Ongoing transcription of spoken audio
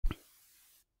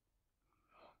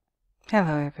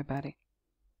Hello, everybody.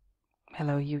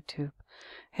 Hello, YouTube.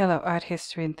 Hello, art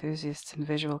history enthusiasts and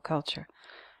visual culture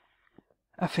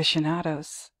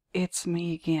aficionados. It's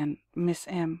me again, Miss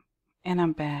M, and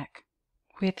I'm back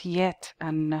with yet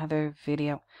another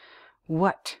video.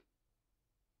 What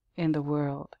in the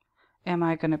world am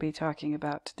I going to be talking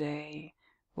about today?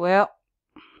 Well,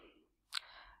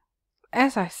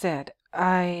 as I said,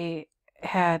 I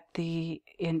had the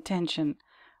intention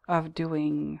of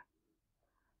doing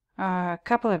a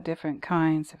couple of different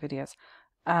kinds of videos.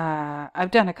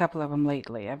 I've done a couple of them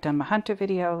lately. I've done my Hunter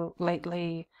video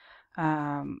lately,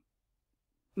 my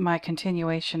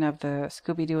continuation of the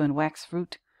Scooby-Doo and Wax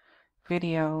Fruit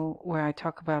video where I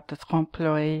talk about the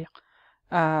trompe-l'oeil,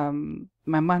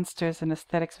 my Monsters and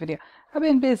Aesthetics video. I've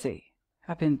been busy.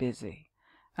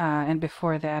 And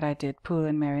before that I did Poole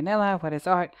and Marinella, What is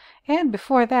Art? And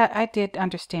before that I did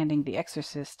Understanding the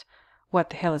Exorcist,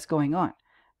 What the Hell is Going On?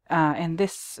 And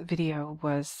this video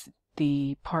was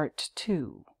the part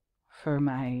 2 for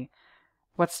my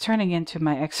what's turning into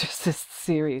my Exorcist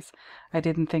series. I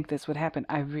didn't think this would happen.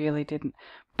 I really didn't.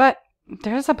 But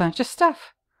there's a bunch of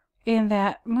stuff in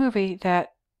that movie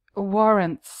that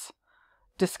warrants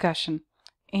discussion.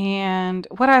 And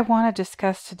what I want to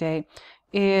discuss today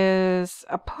is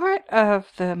a part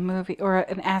of the movie, or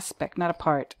an aspect, not a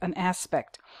part, an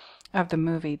aspect of the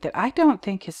movie that I don't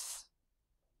think is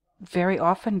very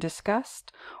often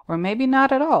discussed, or maybe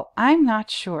not at all. I'm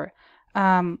not sure.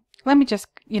 Let me just,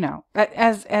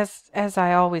 as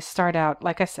I always start out,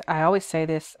 like I said, I always say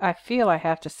this. I feel I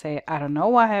have to say it. I don't know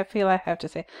why I feel I have to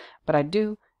say it, but I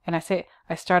do. And I say it.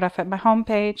 I start off at my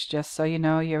homepage, just so you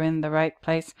know you're in the right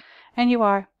place. And you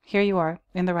are. Here you are,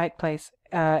 in the right place,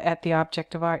 at the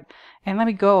object of art. And let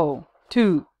me go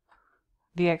to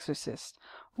The Exorcist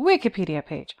Wikipedia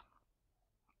page.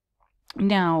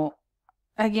 Now,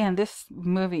 again, this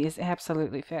movie is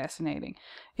absolutely fascinating.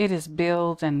 It is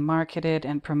billed and marketed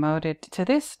and promoted to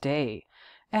this day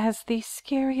as the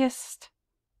scariest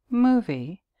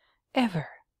movie ever.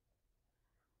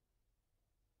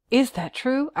 Is that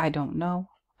true? I don't know.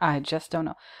 I just don't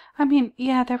know. I mean,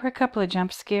 yeah, there were a couple of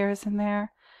jump scares in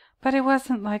there, but it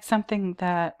wasn't like something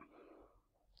that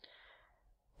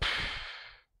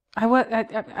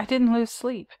I didn't lose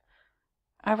sleep.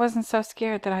 I wasn't so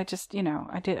scared that I just,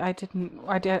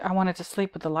 I wanted to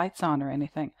sleep with the lights on or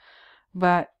anything.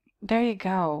 But there you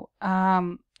go.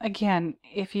 Again,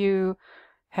 if you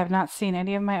have not seen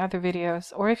any of my other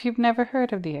videos, or if you've never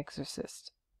heard of The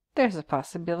Exorcist, there's a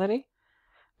possibility.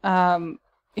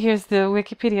 Here's the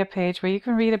Wikipedia page where you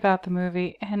can read about the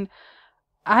movie, and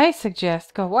I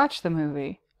suggest go watch the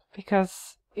movie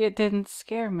because it didn't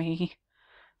scare me.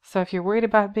 So if you're worried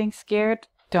about being scared,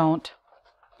 don't.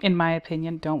 In my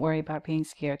opinion, don't worry about being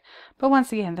scared. But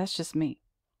once again, that's just me.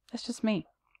 That's just me.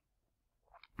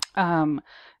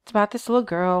 It's about this little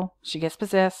girl. She gets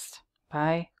possessed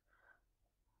by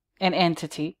an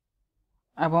entity.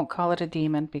 I won't call it a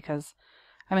demon because,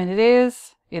 I mean, it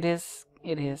is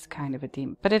kind of a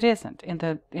demon, but it isn't. In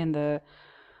the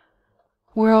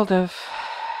world of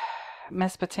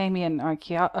Mesopotamian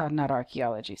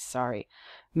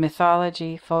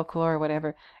mythology, folklore,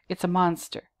 whatever, it's a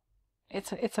monster.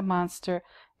 It's a monster,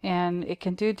 and it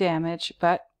can do damage,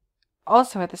 but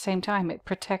also at the same time it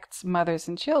protects mothers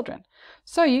and children.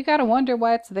 So you gotta wonder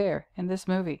why it's there in this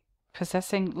movie,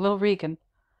 possessing little Regan,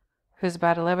 who's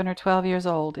about 11 or 12 years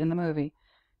old in the movie,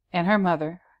 and her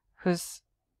mother, who's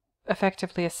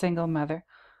effectively a single mother.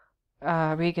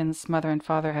 Regan's mother and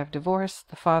father have divorced.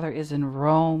 The father is in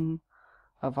Rome,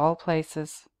 of all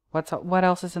places. What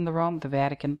else is in the Rome? The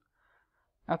Vatican.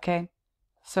 Okay?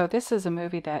 So this is a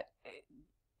movie that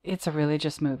it's a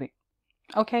religious movie.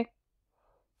 Okay?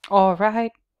 All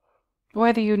right.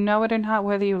 Whether you know it or not,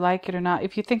 whether you like it or not,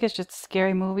 if you think it's just a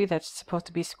scary movie that's supposed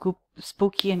to be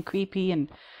spooky and creepy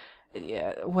and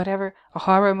whatever, a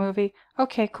horror movie,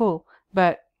 okay, cool.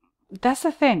 But that's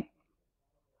the thing.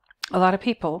 A lot of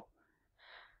people,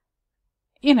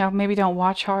 maybe don't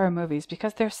watch horror movies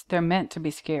because they're meant to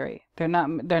be scary. They're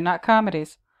not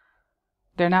comedies.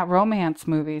 They're not romance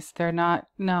movies. They're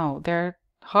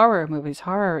horror movies.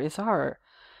 Horror is horror.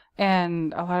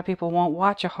 And a lot of people won't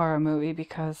watch a horror movie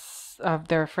because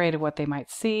they're afraid of what they might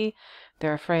see.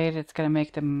 They're afraid it's going to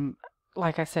make them,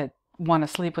 like I said, want to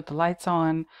sleep with the lights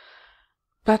on.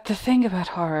 But the thing about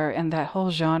horror and that whole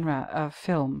genre of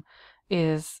film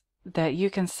is that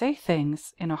you can say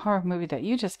things in a horror movie that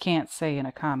you just can't say in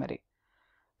a comedy.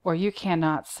 Or you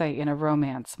cannot say in a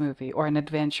romance movie or an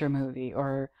adventure movie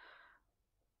or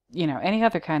any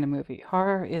other kind of movie.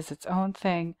 Horror is its own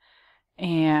thing,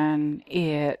 and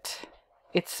it's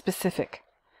specific.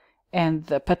 And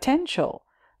the potential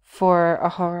for a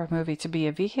horror movie to be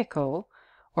a vehicle,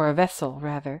 or a vessel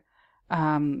rather,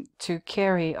 to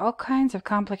carry all kinds of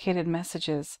complicated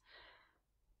messages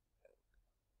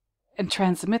and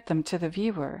transmit them to the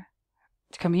viewer,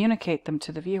 to communicate them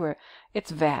to the viewer,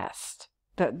 it's vast.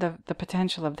 The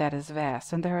potential of that is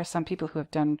vast. And there are some people who have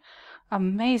done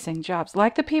amazing jobs,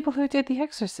 like the people who did The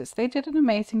Exorcist. They did an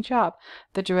amazing job.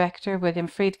 The director, William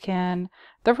Friedkin,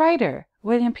 the writer,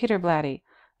 William Peter Blatty,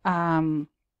 and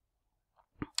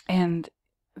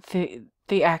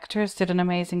the actors did an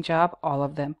amazing job, all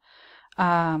of them.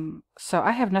 So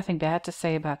I have nothing bad to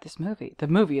say about this movie. The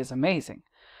movie is amazing.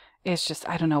 It's just,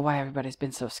 I don't know why everybody's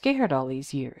been so scared all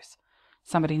these years.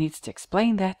 Somebody needs to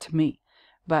explain that to me.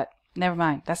 But never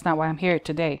mind. That's not why I'm here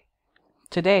today.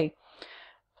 Today,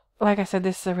 like I said,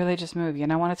 this is a religious movie,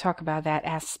 and I want to talk about that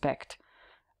aspect.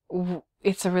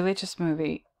 It's a religious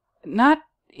movie, not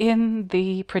in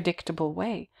the predictable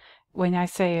way. When I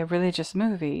say a religious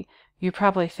movie, you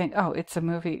probably think, oh, it's a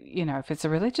movie, you know, if it's a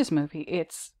religious movie,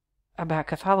 it's about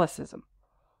Catholicism.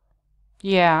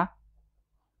 Yeah,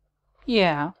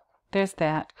 there's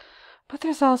that. But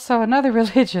there's also another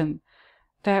religion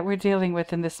that we're dealing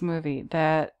with in this movie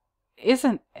that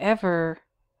isn't ever,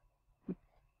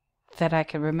 that I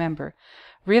can remember,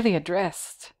 really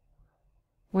addressed,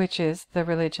 which is the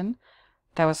religion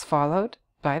that was followed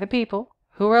by the people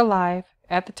who were alive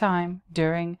at the time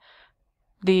during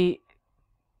the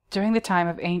time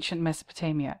of ancient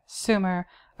Mesopotamia, Sumer,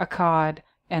 Akkad,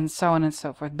 and so on and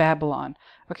so forth, Babylon.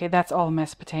 Okay, that's all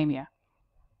Mesopotamia.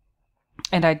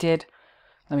 And I did,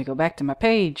 let me go back to my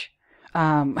page.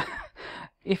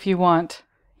 If you want,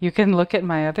 you can look at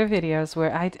my other videos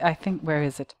where I think, where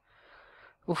is it?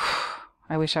 Oof,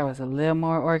 I wish I was a little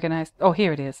more organized. Oh,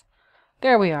 here it is.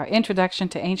 There we are. Introduction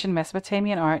to Ancient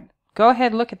Mesopotamian Art. Go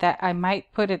ahead, look at that. I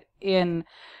might put it in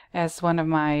as one of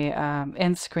my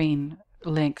end screen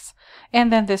links.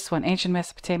 And then this one, Ancient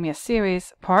Mesopotamia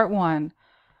Series, Part 1.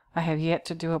 I have yet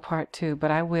to do a Part 2, but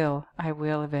I will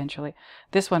eventually.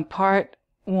 This one, Part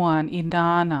 1,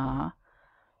 Inanna,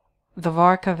 the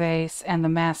Varka vase, and the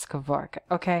Mask of Varka.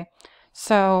 Okay,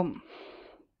 so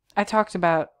I talked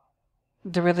about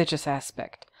the religious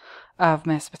aspect of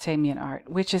Mesopotamian art,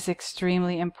 which is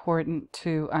extremely important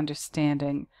to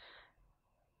understanding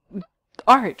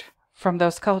art from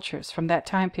those cultures, from that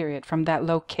time period, from that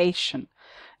location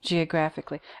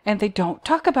geographically. And they don't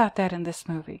talk about that in this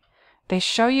movie. They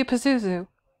show you Pazuzu,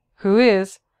 who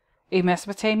is a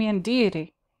Mesopotamian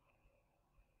deity,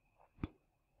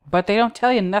 but they don't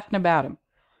tell you nothing about him.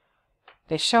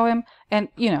 They show him, and,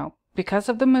 you know, because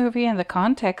of the movie and the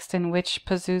context in which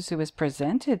Pazuzu is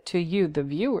presented to you, the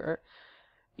viewer,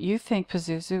 you think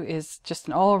Pazuzu is just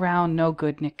an all-around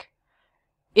no-goodnik.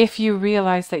 If you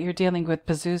realize that you're dealing with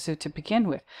Pazuzu to begin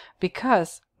with,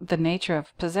 because the nature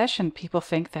of possession, people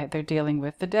think that they're dealing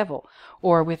with the devil,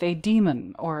 or with a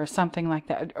demon, or something like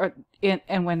that.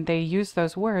 And when they use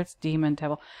those words, demon,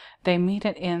 devil, they mean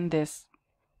it in this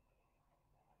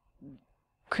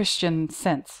Christian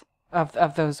sense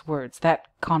of those words, that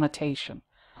connotation.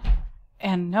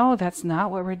 And no, that's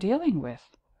not what we're dealing with.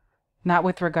 Not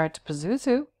with regard to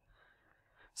Pazuzu.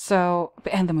 So,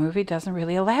 and the movie doesn't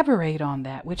really elaborate on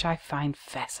that, which I find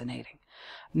fascinating.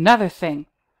 Another thing,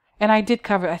 and I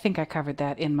think I covered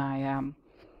that in my,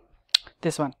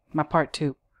 this one, my Part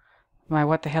 2. My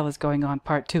What the Hell is Going On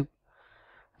Part 2.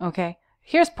 Okay,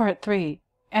 here's Part 3,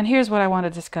 and here's what I want to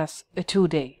discuss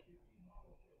today.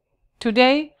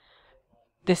 Today,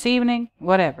 this evening,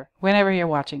 whatever, whenever you're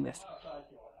watching this.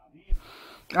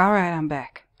 Alright, I'm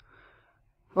back.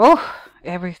 Oh,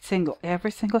 every single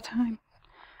time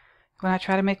when I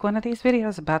try to make one of these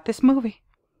videos about this movie,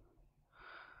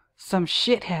 some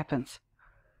shit happens.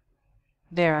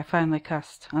 There, I finally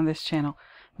cussed on this channel.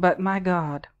 But my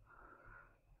God,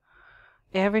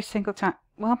 every single time,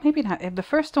 well, maybe not. The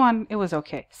first one, it was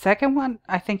okay. Second one,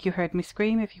 I think you heard me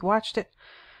scream if you watched it.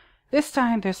 This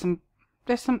time, there's some,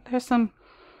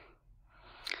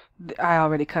 I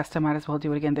already cussed, I might as well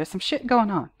do it again. There's some shit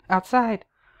going on outside.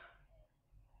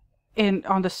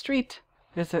 On the street,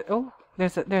 there's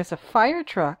a fire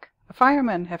truck.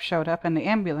 Firemen have showed up in the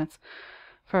ambulance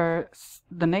for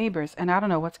the neighbors, and I don't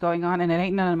know what's going on, and it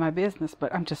ain't none of my business,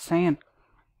 but I'm just saying.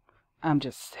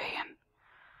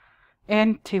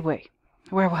 Anyway,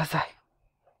 where was I?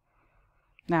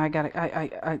 Now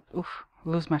I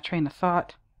lose my train of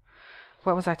thought.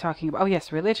 What was I talking about? Oh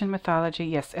yes, religion, mythology,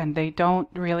 yes, and they don't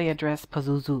really address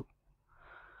Pazuzu.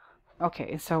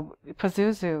 Okay, so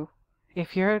Pazuzu,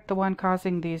 if you're the one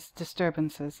causing these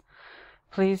disturbances,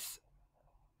 please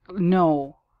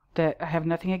know that I have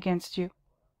nothing against you.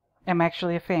 I'm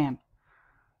actually a fan.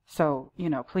 So,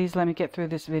 please let me get through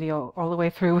this video all the way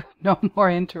through with no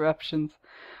more interruptions.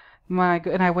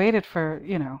 And I waited for,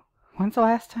 when's the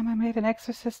last time I made an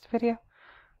Exorcist video?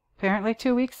 Apparently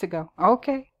 2 weeks ago.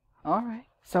 Okay. All right.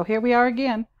 So here we are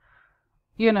again.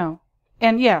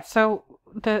 And yeah, so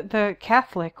the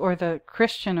Catholic or the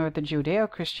Christian or the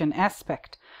Judeo-Christian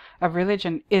aspect of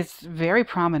religion is very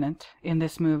prominent in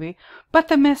this movie, but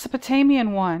the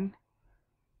Mesopotamian one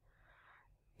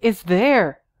is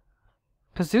there.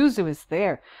 Pazuzu is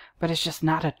there, but it's just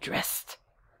not addressed,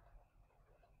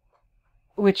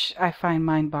 which I find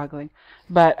mind-boggling.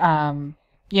 But,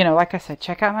 like I said,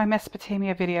 check out my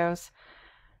Mesopotamia videos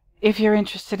if you're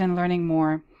interested in learning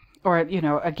more, or,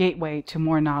 a gateway to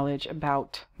more knowledge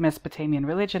about Mesopotamian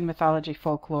religion, mythology,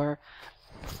 folklore,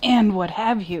 and what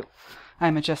have you.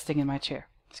 I'm adjusting in my chair.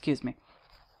 Excuse me.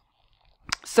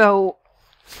 So,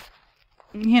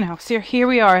 so here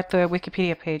we are at the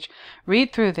Wikipedia page.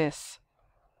 Read through this.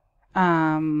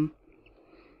 And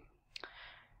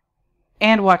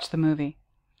watch the movie.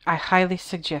 I highly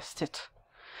suggest it.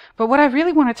 But what I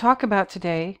really want to talk about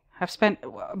today, I've spent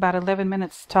about 11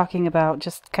 minutes talking about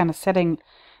just kind of setting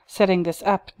this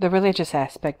up, the religious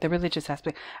aspect.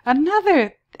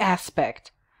 Another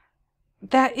aspect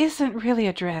that isn't really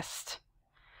addressed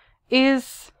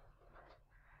is,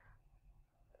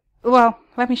 well,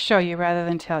 let me show you rather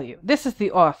than tell you. This is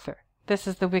the author. This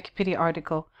is the Wikipedia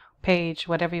article, page,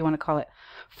 whatever you want to call it,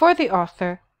 for the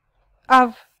author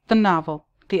of the novel,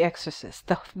 The Exorcist,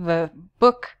 the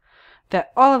book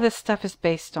that all of this stuff is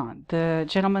based on. The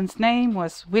gentleman's name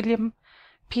was William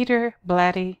Peter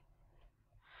Blatty.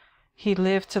 He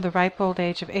lived to the ripe old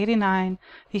age of 89.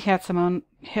 He had some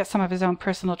of his own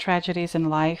personal tragedies in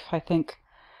life, I think.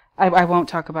 I won't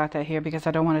talk about that here because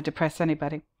I don't want to depress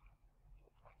anybody.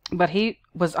 But he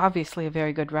was obviously a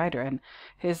very good writer, and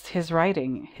his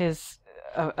writing,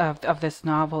 of this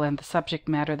novel and the subject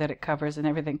matter that it covers and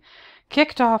everything,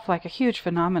 kicked off like a huge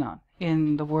phenomenon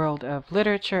in the world of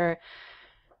literature,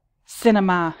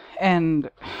 cinema, and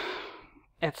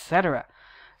etc.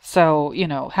 So,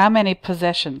 how many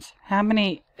possessions, how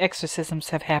many exorcisms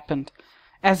have happened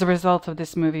as a result of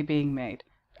this movie being made?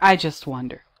 I just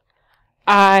wonder.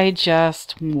 Like,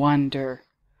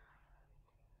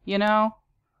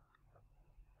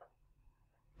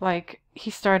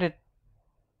 he started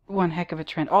one heck of a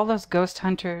trend. All those ghost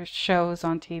hunter shows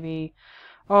on TV,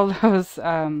 all those,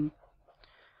 all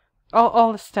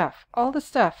the stuff, all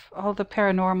the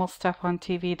paranormal stuff on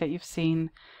TV that you've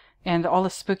seen, and all the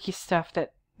spooky stuff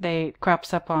that they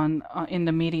crops up on in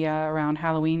the media around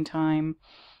Halloween time.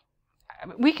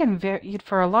 We can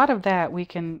for a lot of that we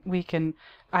can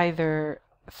either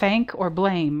thank or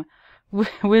blame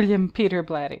William Peter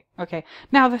Blatty. Okay,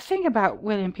 now the thing about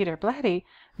William Peter Blatty,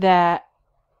 that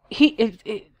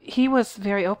he was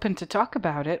very open to talk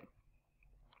about it.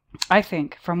 I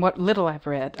think, from what little I've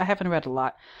read, I haven't read a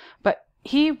lot, but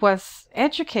he was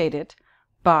educated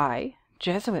by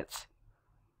Jesuits.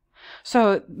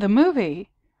 So the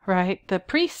movie, right, the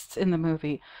priests in the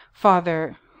movie,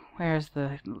 Father, where's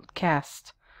the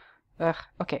cast?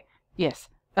 Okay, yes.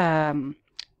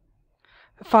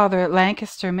 Father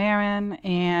Lancaster Marin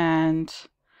and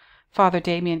Father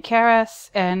Damien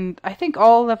Karras, and I think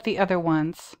all of the other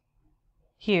ones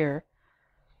here,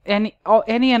 any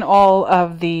and all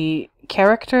of the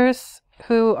characters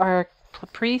who are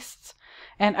priests,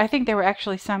 and I think there were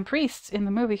actually some priests in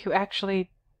the movie who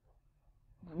actually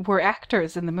were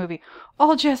actors in the movie,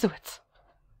 all Jesuits.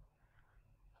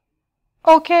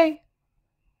 Okay.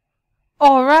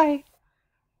 All right.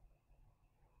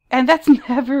 And that's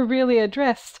never really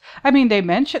addressed. I mean, they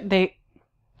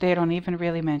don't even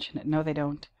really mention it. No, they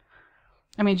don't.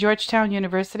 I mean, Georgetown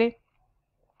University,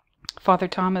 Father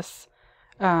Thomas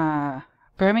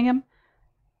Birmingham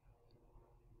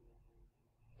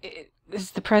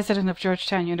is the president of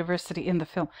Georgetown University in the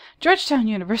film. Georgetown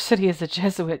University is a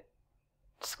Jesuit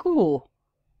school.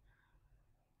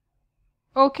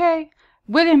 Okay.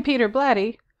 William Peter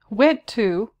Blatty went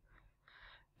to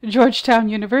Georgetown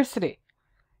University.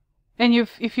 And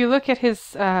if you look at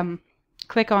his,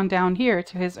 click on down here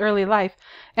to his early life,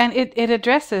 and it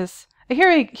addresses,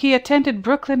 here he attended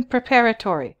Brooklyn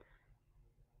Preparatory.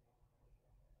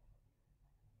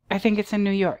 I think it's in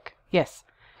New York. Yes.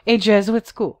 A Jesuit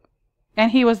school.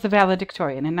 And he was the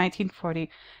valedictorian in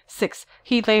 1946.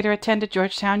 He later attended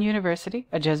Georgetown University,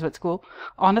 a Jesuit school,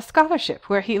 on a scholarship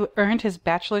where he earned his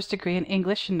bachelor's degree in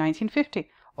English in 1950.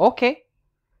 Okay.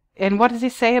 And what does he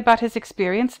say about his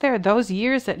experience there? Those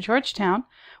years at Georgetown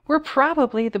were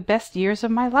probably the best years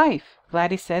of my life,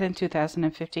 Blatty said in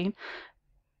 2015.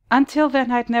 Until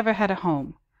then, I'd never had a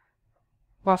home.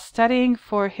 While studying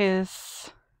for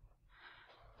his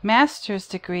master's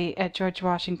degree at George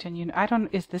Washington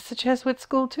is this a Jesuit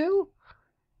school too?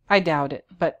 I doubt it,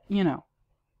 but you know,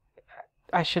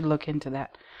 I should look into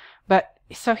that. But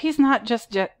so he's not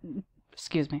just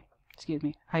excuse me.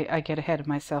 I get ahead of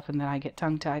myself and then I get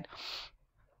tongue-tied.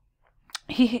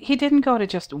 He didn't go to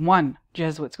just one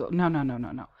Jesuit school.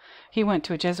 No. He went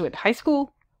to a Jesuit high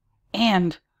school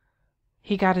and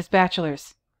he got his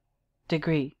bachelor's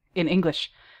degree in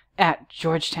English at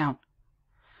Georgetown.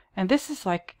 And this is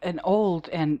like an old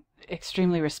and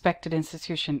extremely respected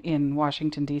institution in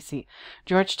Washington, D.C.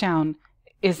 Georgetown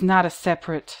is not a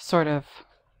separate sort of,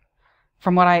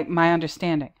 from what my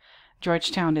understanding,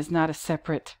 Georgetown is not a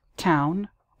separate town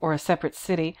or a separate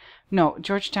city. No,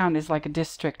 Georgetown is like a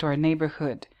district or a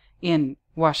neighborhood in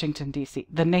Washington, D.C.,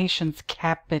 the nation's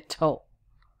capital.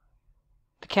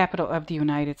 The capital of the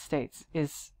United States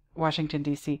is Washington,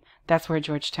 D.C. That's where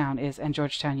Georgetown is, and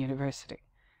Georgetown University.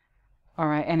 All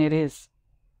right, and it is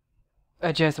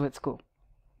a Jesuit school.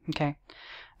 Okay.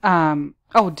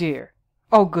 Oh dear.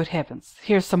 Oh good heavens.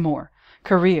 Here's some more.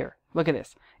 Career. Look at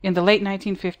this. In the late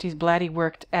 1950s, Blatty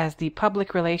worked as the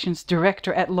public relations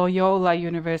director at Loyola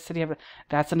University.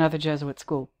 That's another Jesuit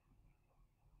school.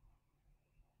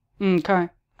 Okay.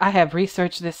 I have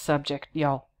researched this subject,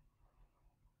 y'all.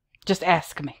 Just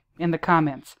ask me in the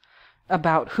comments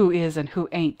about who is and who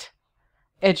ain't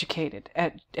educated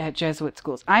at Jesuit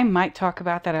schools. I might talk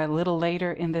about that a little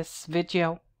later in this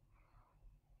video,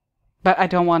 but I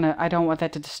don't want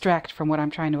that to distract from what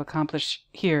I'm trying to accomplish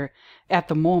here at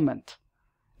the moment.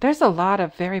 There's a lot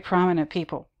of very prominent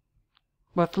people,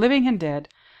 both living and dead,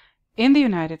 in the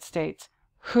United States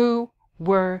who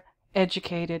were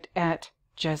educated at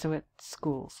Jesuit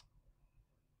schools.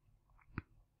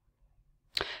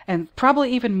 And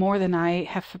probably even more than I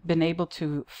have been able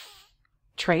to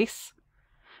trace,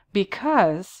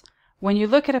 because when you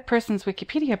look at a person's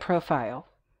Wikipedia profile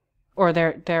or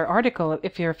their article,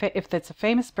 if that's a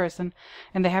famous person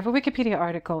and they have a Wikipedia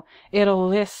article, it'll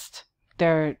list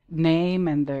their name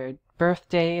and their birth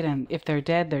date, and if they're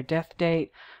dead, their death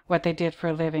date, what they did for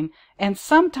a living, and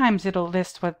sometimes it'll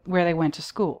list where they went to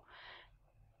school.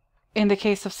 In the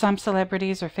case of some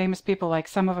celebrities or famous people, like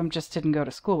some of them just didn't go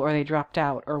to school or they dropped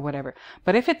out or whatever.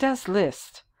 But if it does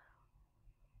list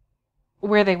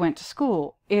where they went to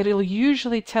school, it'll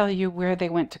usually tell you where they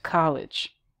went to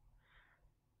college.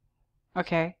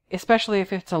 Okay? Especially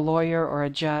if it's a lawyer or a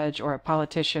judge or a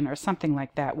politician or something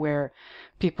like that, where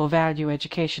people value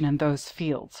education in those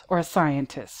fields, or a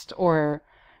scientist, or,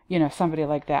 you know, somebody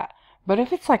like that. But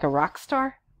if it's like a rock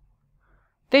star,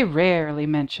 they rarely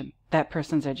mention that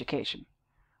person's education,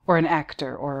 or an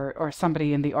actor, or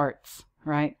somebody in the arts,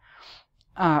 right?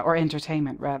 Or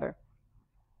entertainment, rather.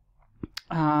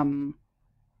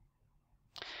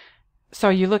 So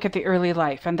you look at the early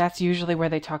life, and that's usually where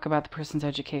they talk about the person's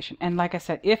education. And like I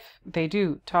said, if they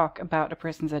do talk about a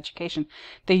person's education,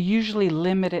 they usually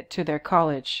limit it to their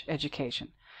college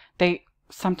education. They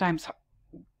sometimes,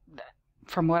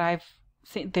 from what I've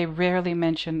seen, they rarely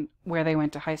mention where they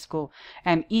went to high school,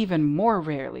 and even more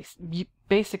rarely,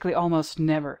 basically almost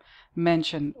never,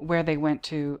 mention where they went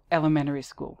to elementary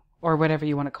school, or whatever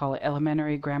you want to call it,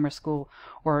 elementary, grammar school,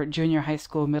 or junior high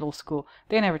school, middle school.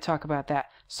 They never talk about that.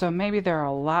 So maybe there are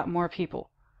a lot more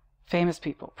people, famous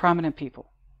people, prominent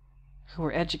people, who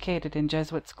were educated in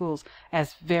Jesuit schools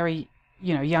as very,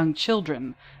 young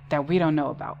children that we don't know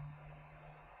about.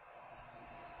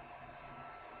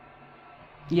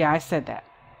 Yeah, I said that.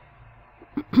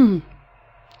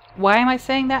 Why am I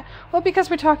saying that? Well, because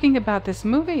we're talking about this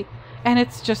movie, and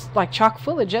it's just like chock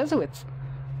full of Jesuits.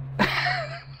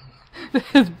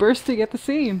 It's bursting at the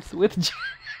seams with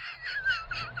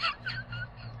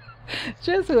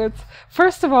Jesuits.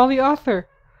 First of all, the author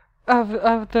of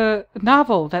the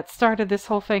novel that started this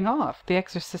whole thing off, the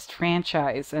Exorcist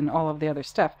franchise and all of the other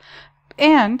stuff.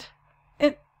 And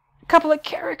a couple of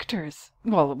characters.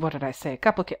 Well, what did I say?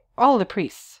 All the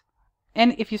priests.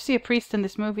 And if you see a priest in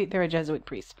this movie, they're a Jesuit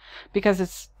priest, because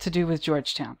it's to do with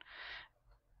Georgetown.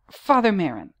 Father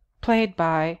Marin, played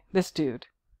by this dude,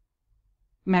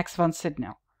 Max von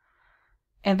Sydow.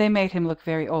 And they made him look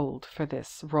very old for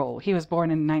this role. He was born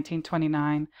in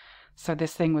 1929, so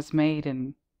this thing was made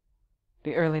in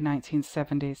the early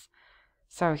 1970s.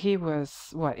 So he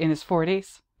was, in his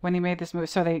 40s when he made this movie?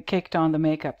 So they caked on the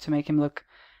makeup to make him look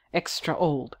extra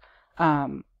old.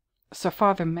 So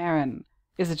Father Marin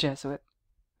is a Jesuit,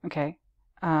 okay?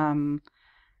 And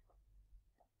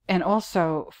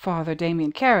also Father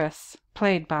Damien Karras,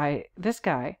 played by this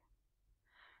guy,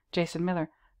 Jason Miller.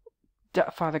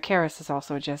 Father Karras is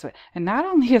also a Jesuit. And not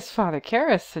only is Father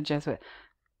Karras a Jesuit,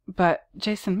 but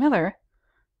Jason Miller,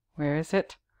 where is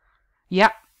it?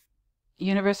 Yeah,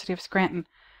 University of Scranton,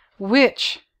 where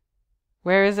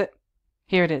is it?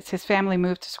 Here it is. His family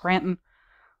moved to Scranton.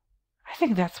 I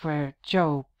think that's where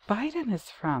Joe Biden is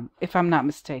from, if I'm not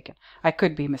mistaken. I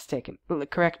could be mistaken.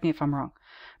 Correct me if I'm wrong.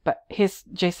 But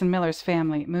Jason Miller's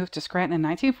family moved to Scranton in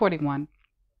 1941,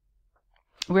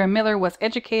 where Miller was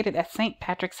educated at St.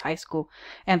 Patrick's High School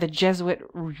and the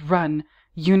Jesuit-run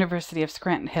University of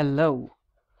Scranton,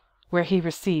 where he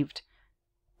received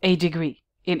a degree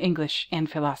in English and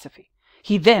philosophy.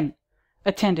 He then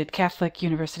attended Catholic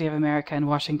University of America in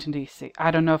Washington, D.C.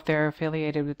 I don't know if they're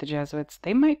affiliated with the Jesuits.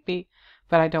 They might be,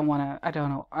 but I don't want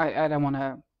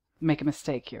to make a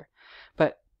mistake here.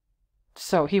 But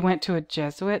so he went to a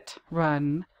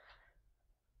Jesuit-run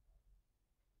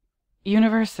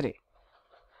university,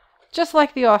 just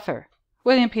like the author,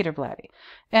 William Peter Blatty,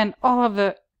 and all of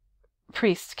the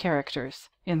priest characters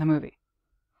in the movie.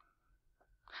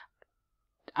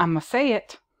 I'ma say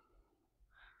it.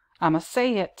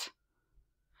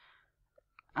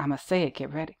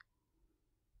 Get ready.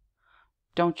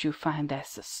 Don't you find that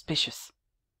suspicious?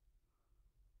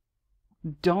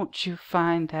 Don't you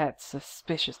find that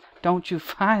suspicious? Don't you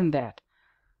find that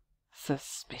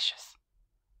suspicious?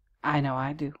 I know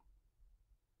I do.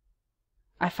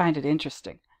 I find it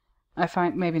interesting. I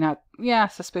find maybe not,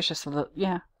 suspicious a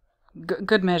little,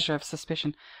 good measure of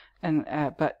suspicion, and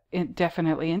but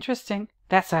definitely interesting.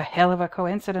 That's a hell of a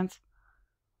coincidence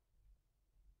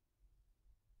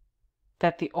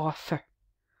that the author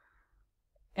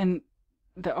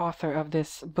of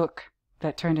this book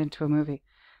that turned into a movie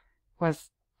was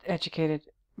educated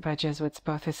by Jesuits,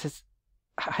 both his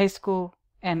high school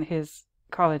and his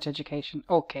college education.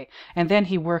 Okay, and then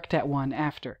he worked at one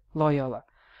after Loyola.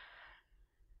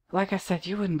 Like I said,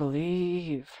 you wouldn't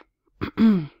believe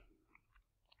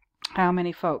how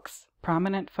many folks,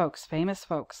 prominent folks, famous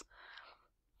folks,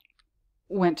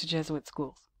 went to Jesuit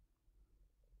schools.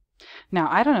 Now,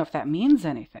 I don't know if that means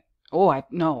anything.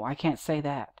 No, I can't say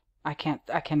that. I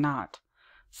cannot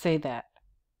say that.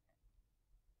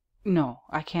 No,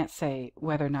 I can't say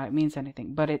whether or not it means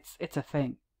anything, but it's a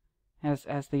thing, as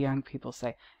the young people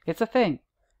say. It's a thing.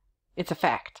 It's a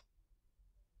fact.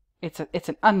 It's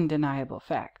an undeniable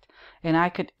fact. And I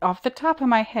could, off the top of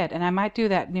my head, and I might do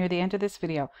that near the end of this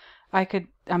video,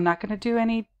 I'm not going to do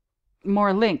any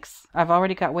more links. I've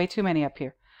already got way too many up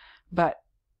here. But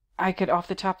I could, off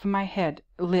the top of my head,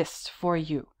 list for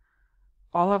you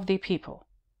all of the people.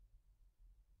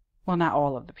 Well, not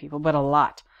all of the people, but a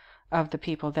lot of the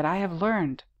people that I have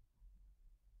learned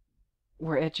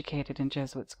were educated in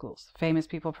Jesuit schools. Famous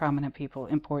people, prominent people,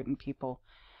 important people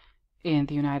in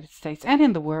the United States and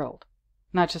in the world.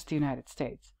 Not just the United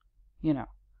States, you know.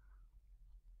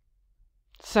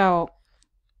 So,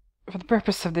 for the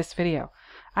purpose of this video,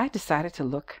 I decided to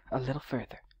look a little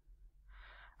further.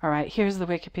 Alright, here's the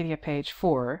Wikipedia page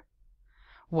for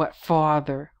what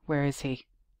father, where is he?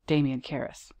 Damien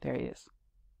Karras. There he is.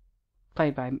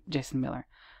 Played by Jason Miller.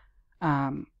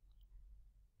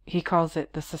 He calls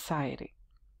it the Society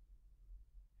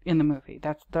in the movie.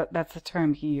 That's the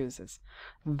term he uses.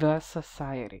 The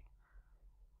Society.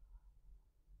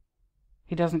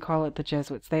 He doesn't call it the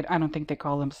Jesuits. I don't think they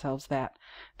call themselves that.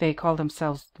 They call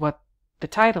themselves what the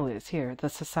title is here, the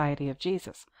Society of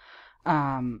Jesus.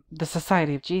 The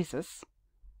Society of Jesus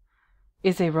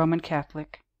is a Roman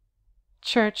Catholic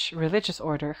Church religious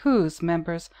order whose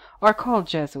members are called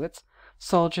Jesuits,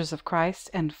 soldiers of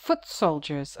Christ, and foot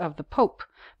soldiers of the Pope,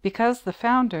 because the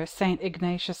founder, St.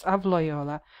 Ignatius of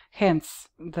Loyola, hence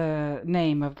the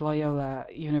name of Loyola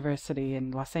University in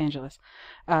Los Angeles,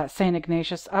 St.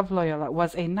 Ignatius of Loyola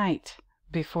was a knight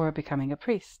before becoming a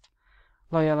priest.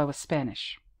 Loyola was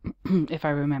Spanish, if I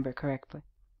remember correctly.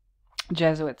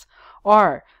 Jesuits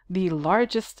are the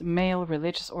largest male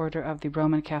religious order of the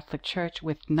Roman Catholic Church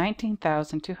with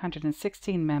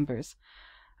 19,216 members,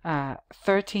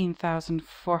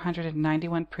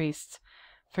 13,491 priests,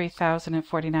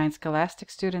 3,049 scholastic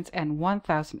students, and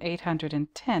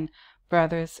 1,810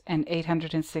 brothers and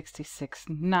 866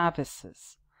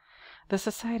 novices. The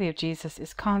Society of Jesus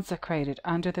is consecrated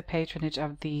under the patronage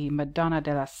of the Madonna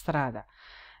della Strada.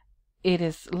 It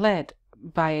is led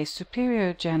by a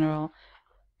superior general,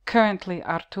 currently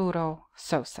Arturo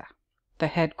Sosa. The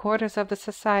headquarters of the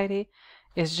society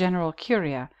is General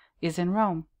Curia, is in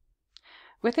Rome.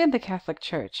 Within the Catholic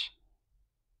Church,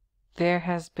 there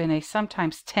has been a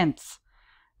sometimes tense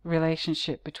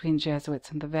relationship between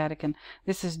Jesuits and the Vatican.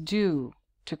 This is due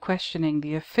to questioning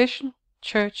the official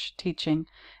church teaching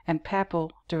and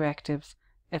papal directives,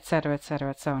 etc.,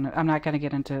 etc., so on. I'm not going to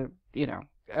get into,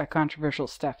 controversial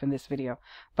stuff in this video.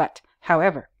 But,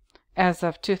 however, as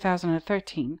of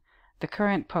 2013, the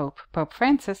current Pope, Pope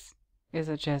Francis, is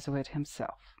a Jesuit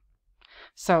himself.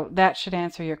 So that should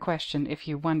answer your question if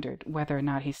you wondered whether or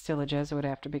not he's still a Jesuit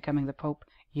after becoming the Pope.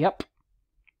 Yep.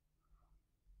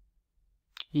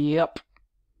 Yep.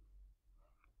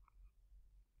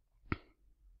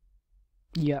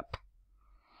 Yep.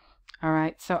 All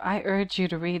right, so I urge you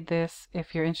to read this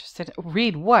if you're interested.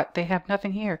 Read what? They have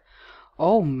nothing here.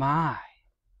 Oh my.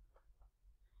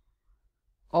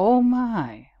 Oh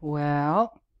my.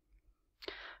 Well,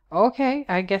 okay,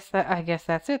 I guess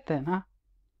that's it then, huh?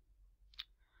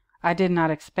 I did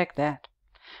not expect that.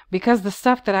 Because the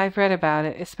stuff that I've read about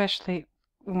it, especially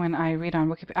when I read on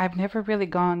Wikipedia, I've never really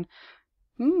gone,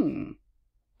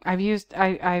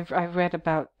 I've read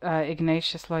about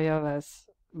Ignatius Loyola's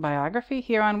biography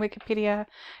here on Wikipedia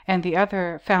and the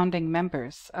other founding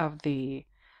members of the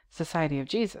Society of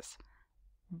Jesus.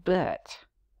 But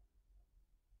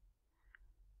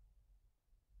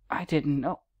I didn't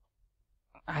know.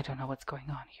 I don't know what's going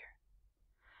on here.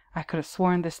 I could have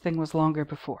sworn this thing was longer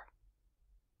before.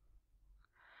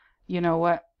 You know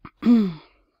what?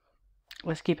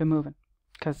 Let's keep it moving,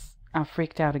 because I'm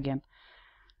freaked out again.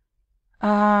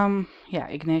 Yeah,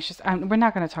 Ignatius. We're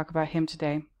not going to talk about him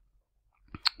today,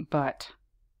 but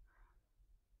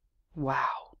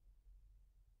wow.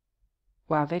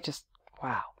 Wow,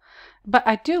 wow. But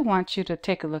I do want you to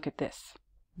take a look at this.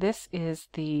 This is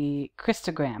the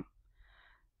Christogram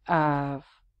of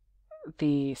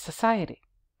the society.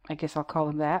 I guess I'll call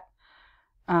them that.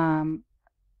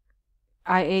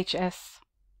 IHS.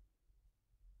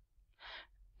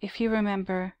 If you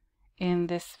remember in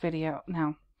this video,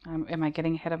 now, am I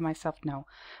getting ahead of myself? No.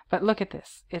 But look at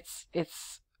this. It's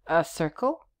a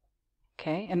circle,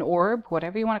 okay, an orb,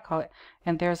 whatever you want to call it,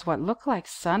 and there's what look like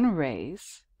sun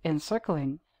rays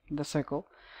encircling the circle,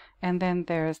 and then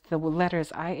there's the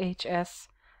letters IHS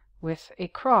with a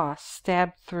cross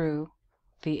stabbed through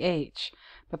the H,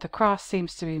 but the cross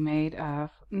seems to be made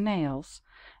of nails,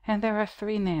 and there are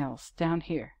 3 nails down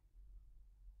here.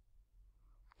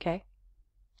 Okay?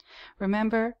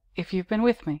 Remember, if you've been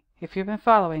with me, if you've been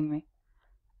following me,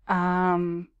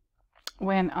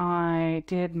 when I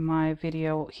did my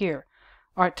video here,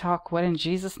 Art Talk, What in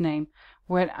Jesus' Name,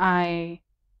 and I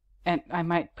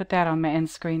might put that on my end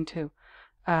screen too,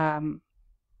 but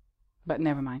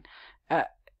never mind.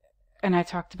 And I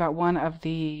talked about one of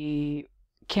the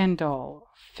Kendall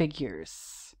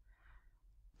figures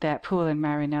that Poole and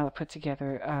Marinella put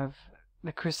together of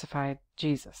the crucified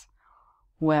Jesus.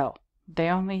 Well, they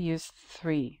only used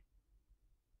 3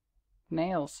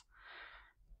 nails.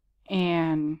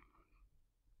 And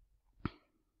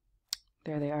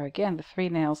there they are again, the 3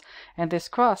 nails. And this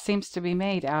cross seems to be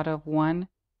made out of 1,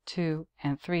 2,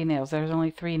 and 3 nails. There's only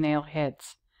 3 nail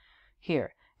heads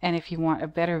here. And if you want a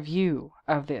better view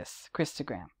of this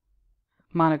Christogram,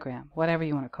 monogram, whatever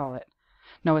you want to call it.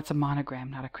 No, it's a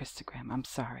monogram, not a Christogram. I'm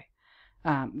sorry.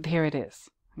 Here it is.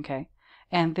 Okay.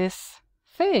 And this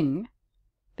thing,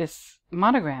 this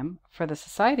monogram for the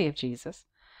Society of Jesus,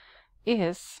 it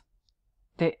has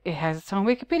its own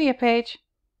Wikipedia page.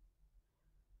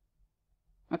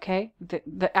 Okay.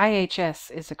 The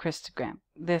IHS is a Christogram.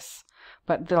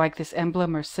 Like this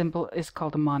emblem or symbol is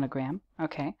called a monogram.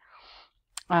 Okay.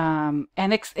 And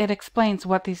it explains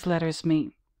what these letters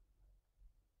mean.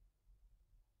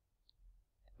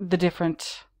 The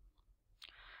different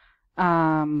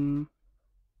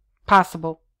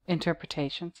possible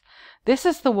interpretations. This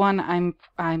is the one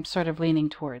I'm sort of leaning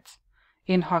towards.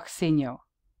 In hoc signo,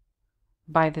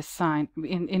 by this sign,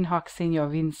 in hoc signo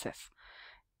vinces.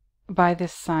 By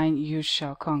this sign you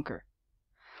shall conquer.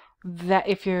 That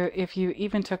if you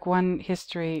even took one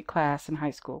history class in high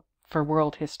school for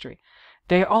world history,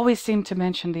 they always seem to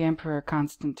mention the Emperor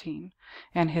Constantine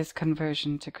and his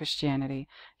conversion to Christianity.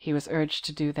 He was urged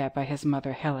to do that by his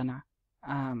mother Helena.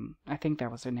 I think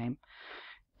that was her name.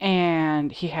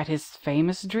 And he had his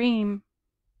famous dream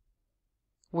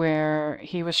where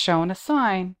he was shown a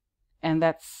sign, and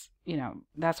that's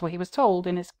what he was told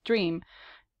in his dream.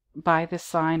 By this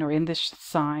sign, or in this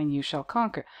sign, you shall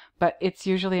conquer. But it's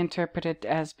usually interpreted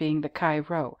as being the Chi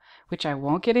Rho, which I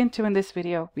won't get into in this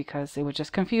video because it would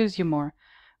just confuse you more.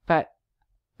 But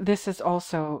this is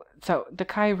also, so the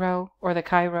Chi Rho or the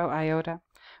Chi Rho iota,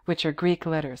 which are Greek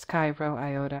letters, Chi Rho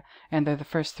iota, and they're the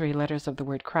first 3 letters of the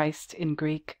word Christ in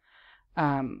Greek.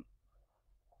 And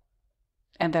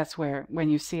that's where, when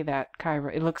you see that Chi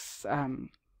Rho, it looks,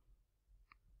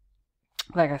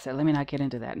 like I said, let me not get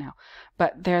into that now.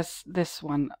 But there's this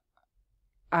one,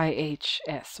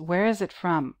 IHS. Where is it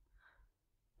from?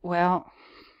 Well,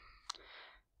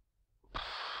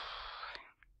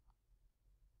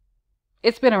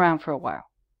 it's been around for a while,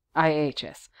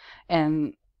 IHS.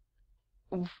 And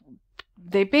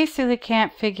they basically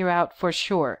can't figure out for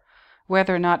sure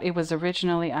whether or not it was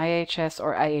originally IHS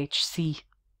or IHC.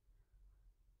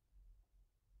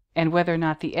 And whether or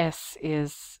not the S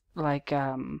is like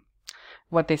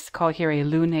what they call here a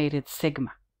lunated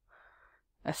sigma.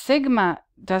 A sigma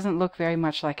doesn't look very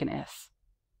much like an S.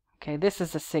 Okay, this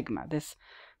is a sigma, this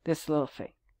little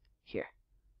thing here.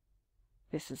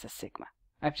 This is a sigma.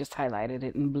 I've just highlighted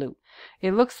it in blue.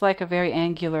 It looks like a very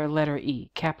angular letter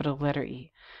E, capital letter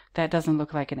E. That doesn't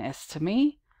look like an S to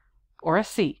me, or a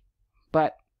C.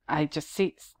 But I just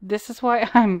see, this is why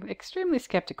I'm extremely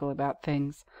skeptical about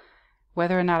things.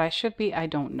 Whether or not I should be, I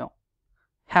don't know.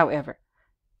 However,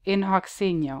 in hoc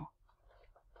signo,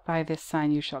 by this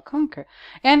sign you shall conquer.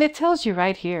 And it tells you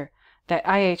right here that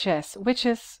IHS, which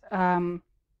is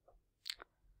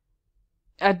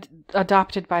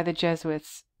adopted by the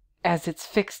Jesuits as its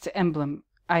fixed emblem,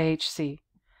 IHC,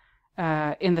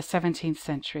 in the 17th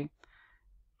century.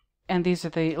 And these are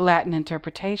the Latin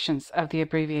interpretations of the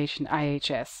abbreviation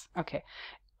IHS. Okay.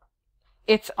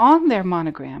 It's on their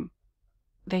monogram.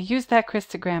 They use that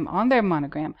Christogram on their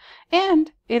monogram,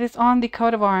 and it is on the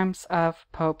coat of arms of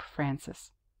Pope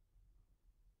Francis.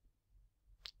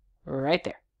 Right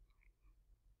there.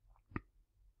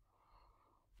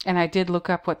 And I did look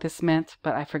up what this meant,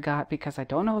 but I forgot because I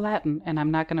don't know Latin, and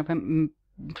I'm not going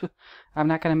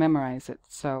to memorize it.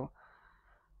 So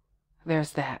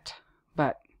there's that.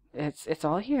 But it's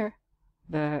all here.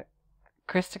 The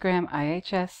Christogram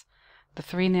IHS, the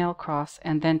 3-nail cross,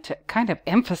 and then to kind of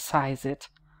emphasize it,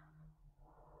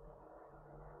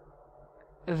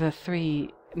 the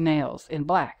 3 nails in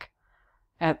black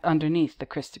underneath the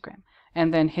Christogram.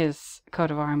 And then his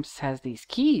coat of arms has these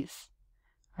keys.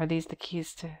 Are these the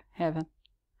keys to heaven?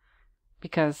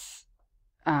 Because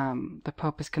the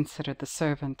Pope is considered the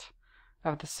servant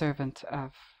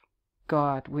of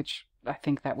God, which I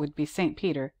think that would be St.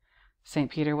 Peter. St.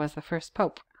 Peter was the first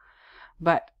Pope.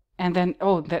 But, and then,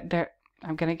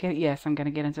 I'm going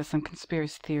to get into some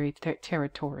conspiracy theory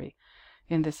territory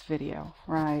in this video,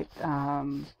 right?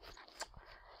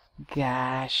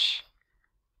 Gosh.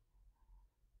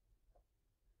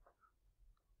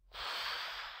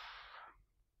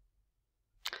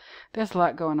 There's a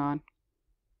lot going on.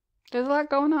 There's a lot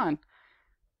going on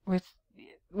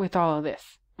with all of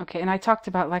this. Okay, and I talked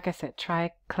about, like I said,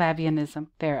 triclavianism.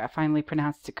 There, I finally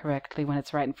pronounced it correctly when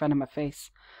it's right in front of my face.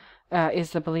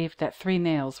 Is the belief that 3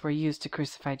 nails were used to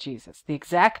crucify Jesus. The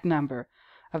exact number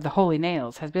of the holy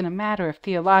nails has been a matter of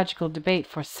theological debate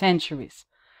for centuries.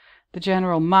 The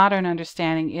general modern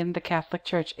understanding in the Catholic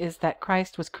Church is that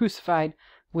Christ was crucified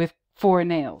with 4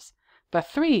 nails, but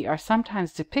 3 are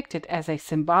sometimes depicted as a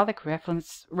symbolic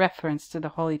reference to the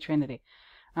Holy Trinity.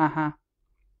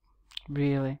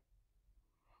 Really?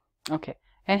 Okay,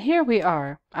 and here we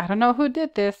are. I don't know who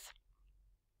did this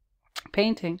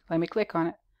painting. Let me click on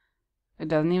it. It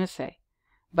doesn't even say.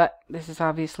 But this is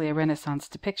obviously a Renaissance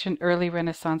depiction, early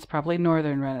Renaissance, probably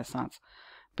Northern Renaissance,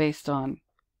 based on,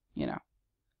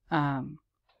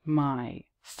 my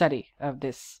study of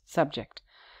this subject.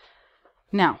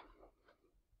 Now,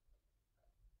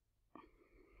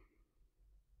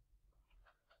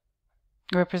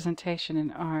 representation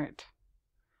in art.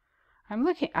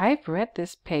 I've read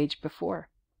this page before.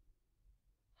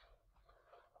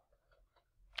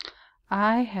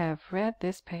 I have read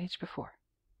this page before.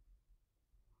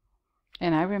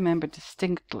 And I remember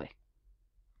distinctly.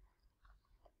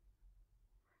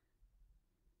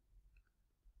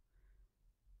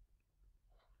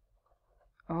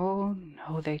 Oh,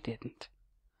 no, they didn't.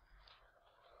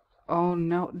 Oh,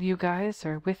 no, you guys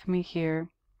are with me here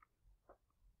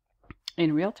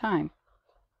in real time.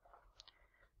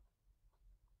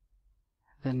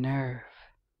 The nerve.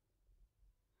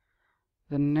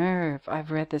 The nerve.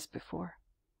 I've read this before.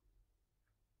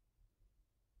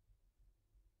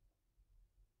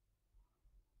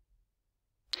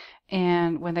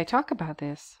 And when they talk about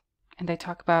this, and they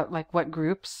talk about like what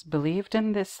groups believed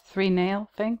in this 3-nail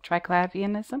thing,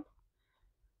 triclavianism.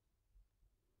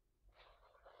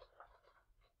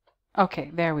 Okay,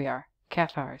 there we are.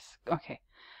 Cathars. Okay.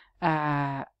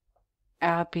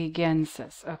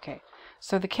 Albigenses. Okay.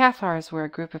 So the Cathars were a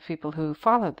group of people who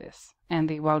followed this, and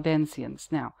the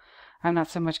Waldensians. Now, I'm not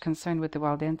so much concerned with the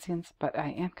Waldensians, but I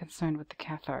am concerned with the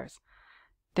Cathars.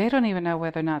 They don't even know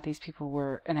whether or not these people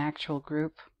were an actual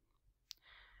group.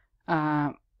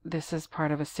 This is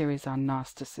part of a series on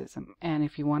Gnosticism, and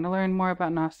if you want to learn more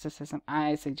about Gnosticism,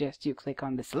 I suggest you click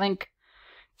on this link.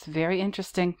 It's very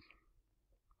interesting.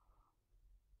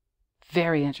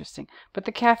 Very interesting. But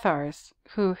the Cathars,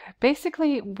 who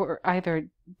basically were either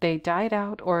they died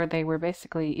out or they were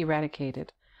basically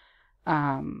eradicated.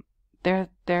 Their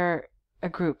a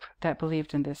group that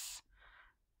believed in this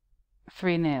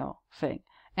three-nail thing.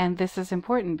 And this is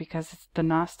important because the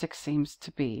Gnostic seems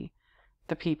to be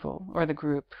the people or the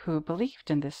group who believed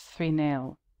in this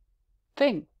three-nail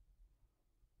thing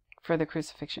for the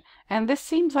crucifixion. And this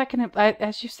seems like,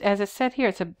 as it said here,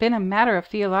 it's been a matter of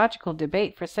theological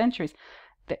debate for centuries.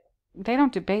 They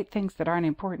don't debate things that aren't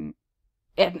important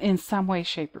in some way,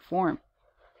 shape, or form.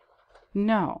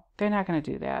 No, they're not going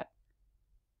to do that.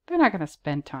 They're not going to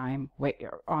spend time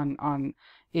on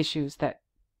issues that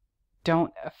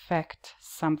don't affect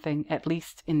something, at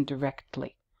least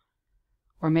indirectly.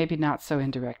 Or maybe not so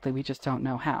indirectly, we just don't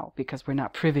know how, because we're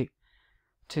not privy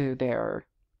to their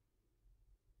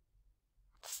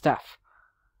stuff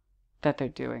that they're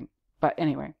doing. But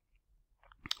anyway,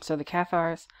 so the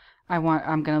Cathars, I'm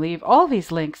going to leave all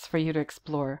these links for you to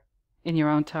explore in your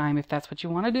own time if that's what you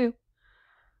want to do.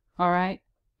 Alright?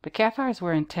 The Cathars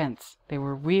were intense. They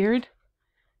were weird.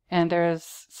 And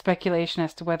there's speculation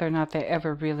as to whether or not they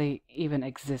ever really even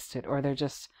existed. Or they're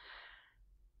just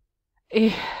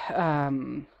a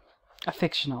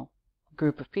fictional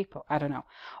group of people. I don't know.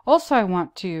 Also, I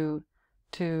want to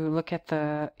look at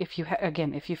if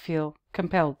you feel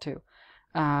compelled to,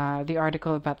 the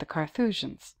article about the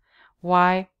Carthusians.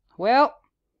 Why? Well,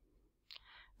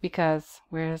 because,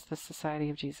 where's the Society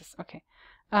of Jesus? Okay.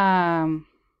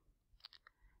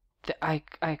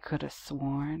 I could have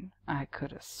sworn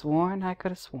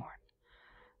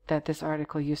that this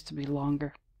article used to be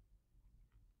longer.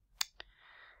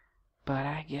 But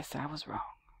I guess I was wrong.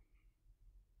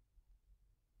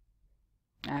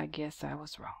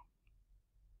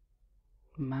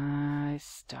 My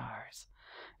stars.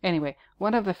 Anyway,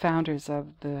 one of the founders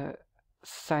of the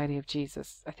Society of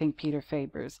Jesus, I think Peter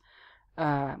Faber's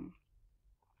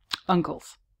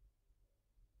uncles,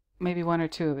 maybe one or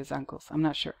two of his uncles, I'm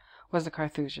not sure, was a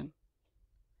Carthusian.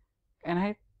 And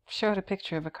I showed a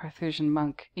picture of a Carthusian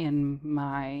monk in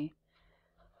my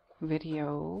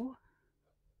video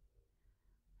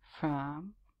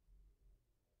from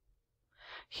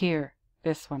here,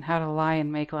 this one, how to lie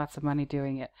and make lots of money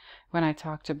doing it, when I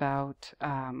talked about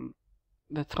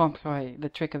the trompe-l'oeil, the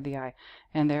trick of the eye.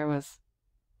 And there was,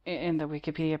 in the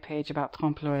Wikipedia page about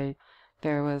trompe-l'oeil,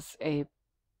 there was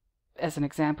as an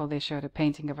example, they showed a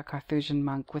painting of a Carthusian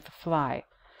monk with a fly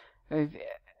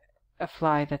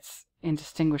that's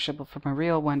indistinguishable from a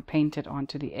real one painted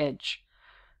onto the edge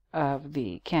of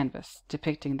the canvas,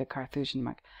 depicting the Carthusian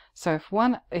monk. So if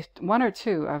one or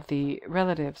two of the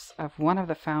relatives of one of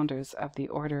the founders of the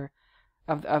order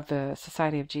of the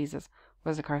Society of Jesus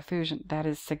was a Carthusian, that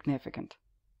is significant.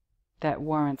 That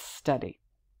warrants study.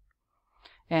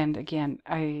 And again,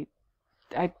 I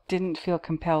didn't feel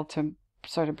compelled to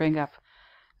sort of bring up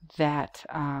that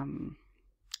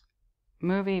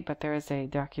movie, but there is a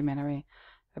documentary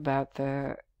about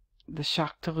the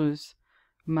Chartreuse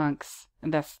monks,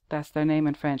 and that's their name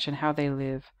in French, and how they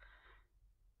live.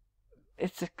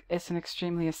 It's an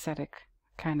extremely ascetic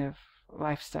kind of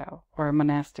lifestyle, or a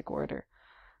monastic order.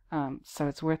 So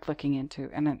it's worth looking into.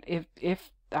 And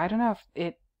if I don't know if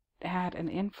it had an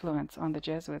influence on the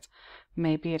Jesuits,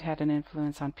 maybe it had an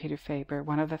influence on Peter Faber,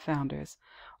 one of the founders.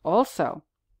 Also,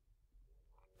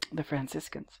 the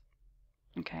Franciscans.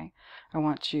 Okay, I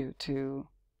want you to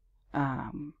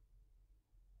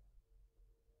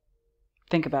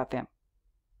think about them.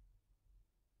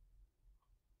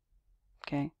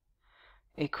 Okay,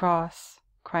 a cross,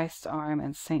 Christ's arm,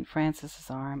 and St.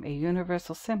 Francis's arm, a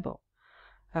universal symbol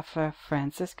of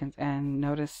Franciscans. And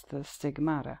notice the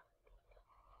stigmata.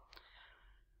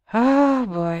 Oh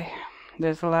boy,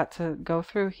 there's a lot to go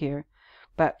through here.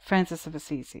 But Francis of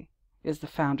Assisi is the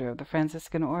founder of the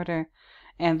Franciscan order,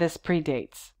 and this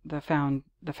predates the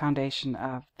foundation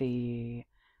of the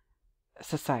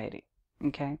society.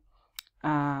 Okay,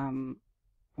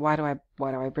 why do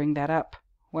I bring that up?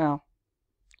 Well,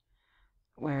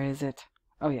 where is it?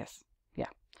 Oh yes, yeah,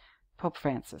 Pope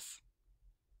Francis.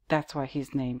 That's why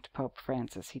he's named Pope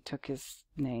Francis. He took his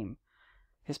name,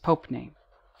 his Pope name,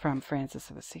 from Francis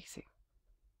of Assisi.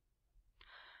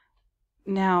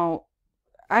 Now,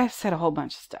 I've said a whole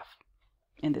bunch of stuff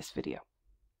in this video.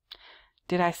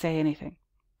 Did I say anything?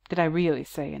 Did I really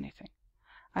say anything?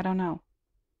 I don't know.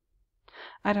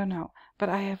 But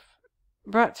I have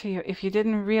brought to you, if you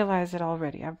didn't realize it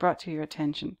already, I've brought to your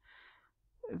attention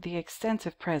the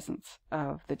extensive presence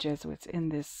of the Jesuits in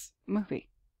this movie,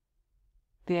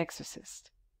 The Exorcist.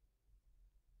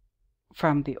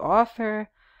 From the author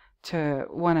to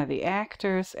one of the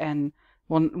actors, and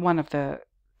one of the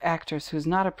actors who's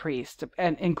not a priest,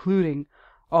 and including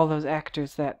all those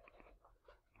actors that,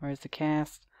 where's the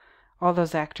cast? All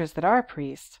those actors that are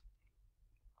priests.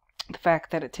 the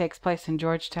fact that it takes place in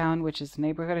Georgetown, which is a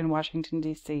neighborhood in Washington,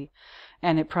 D.C.,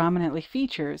 and it prominently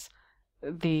features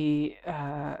the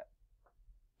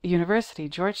university,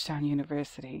 Georgetown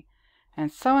University,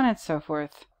 and so on and so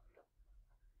forth.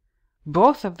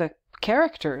 Both of the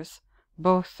characters,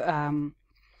 both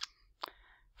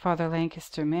Father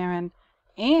Lancaster Marin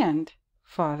and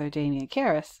Father Damien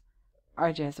Karras,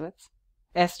 are Jesuits.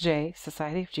 S.J.,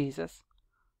 Society of Jesus.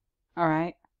 All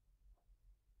right.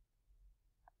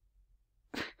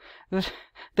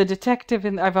 The detective,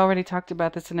 and I've already talked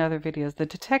about this in other videos, the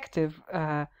detective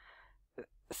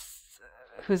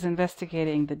who's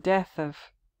investigating the death of,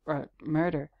 or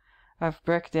murder of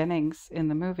Burke Dennings in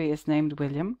the movie is named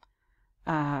William.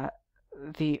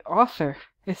 The author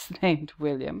is named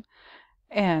William.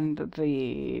 And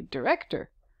the director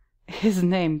is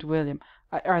named William.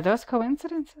 Are those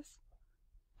coincidences?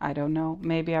 I don't know.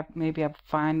 Maybe I've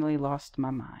finally lost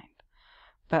my mind.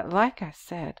 But like I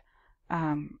said,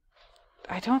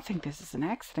 I don't think this is an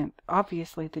accident.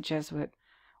 Obviously, the Jesuit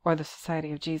or the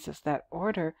Society of Jesus, that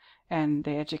order and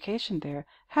the education there,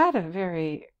 had a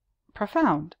very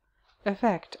profound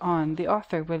effect on the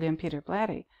author, William Peter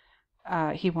Blatty.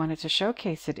 He wanted to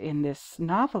showcase it in this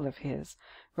novel of his,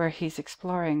 where he's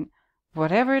exploring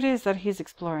whatever it is that he's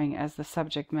exploring as the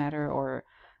subject matter, or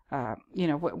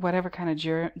whatever kind of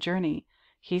journey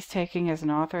he's taking as an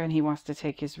author, and he wants to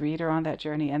take his reader on that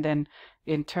journey, and then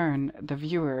in turn the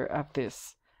viewer of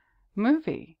this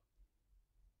movie.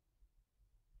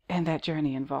 And that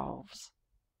journey involves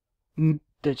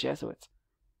the Jesuits,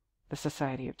 the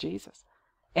Society of Jesus,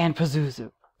 and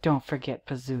Pazuzu. Don't forget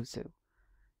Pazuzu.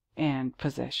 And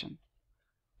possession,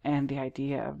 and the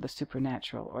idea of the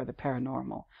supernatural or the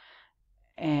paranormal,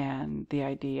 and the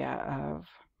idea of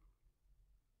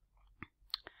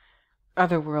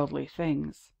otherworldly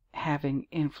things having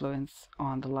influence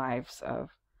on the lives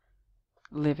of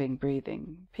living,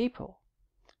 breathing people.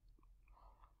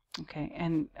 Okay,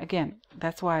 and again,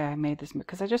 that's why I made this,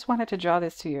 because I just wanted to draw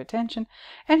this to your attention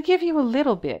and give you a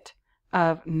little bit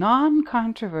of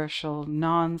non-controversial,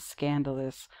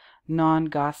 non-scandalous,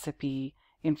 non-gossipy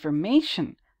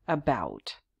information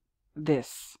about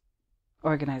this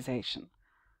organization.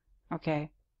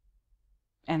 Okay?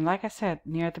 And like I said,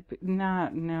 nearer to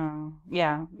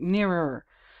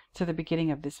the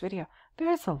beginning of this video,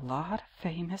 there's a lot of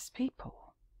famous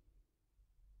people,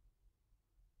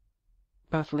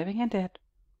 both living and dead,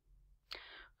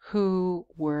 who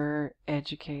were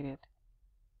educated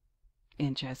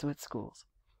in Jesuit schools.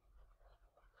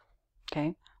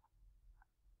 Okay?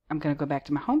 I'm going to go back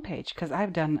to my homepage because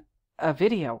I've done a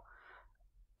video,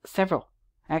 several,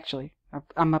 actually.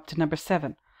 I'm up to number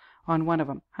 7 on one of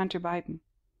them. Hunter Biden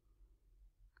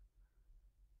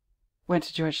went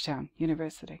to Georgetown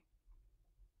University.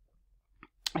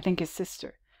 I think his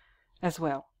sister as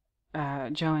well,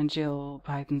 Joe and Jill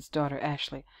Biden's daughter,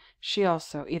 Ashley. She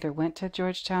also either went to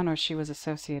Georgetown or she was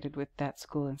associated with that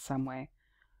school in some way.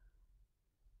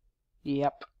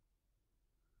 Yep.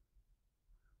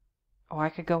 Oh, I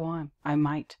could go on. I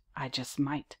might. I just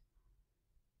might.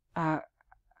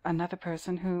 Another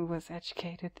person who was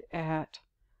educated at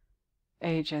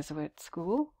a Jesuit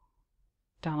school,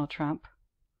 Donald Trump.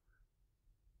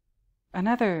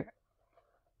 Another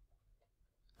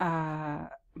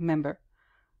member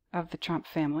of the Trump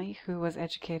family who was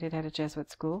educated at a Jesuit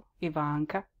school,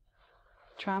 Ivanka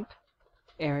Trump,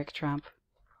 Eric Trump,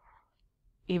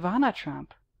 Ivana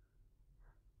Trump,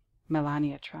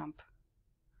 Melania Trump,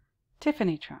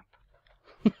 Tiffany Trump.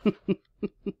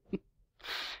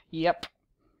 Yep.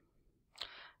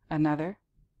 Another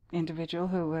individual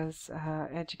who was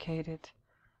educated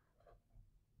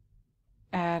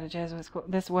at a Jesuit school.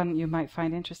 This one you might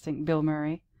find interesting. Bill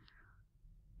Murray.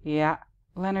 Yeah.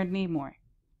 Leonard Nimoy.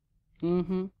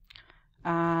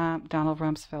 Donald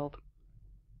Rumsfeld.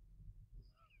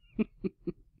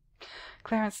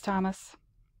 Clarence Thomas.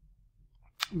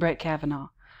 Brett Kavanaugh.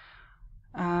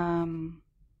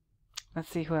 Let's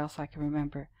see who else I can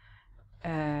remember.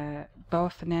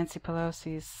 Both Nancy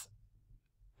Pelosi's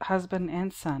husband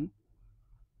and son,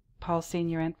 Paul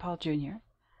Sr. and Paul Jr.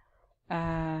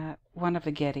 One of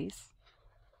the Gettys.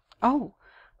 Oh,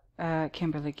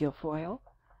 Kimberly Guilfoyle.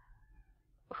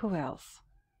 Who else?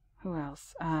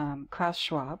 Klaus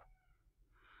Schwab.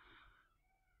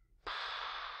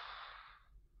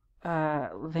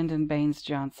 Lyndon Baines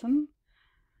Johnson.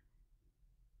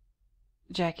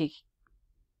 Jackie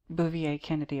Bouvier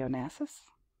Kennedy Onassis.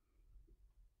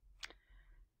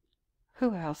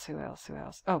 Who else?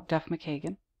 Oh, Duff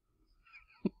McKagan.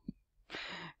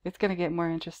 It's going to get more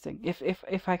interesting.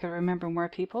 If I could remember more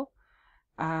people.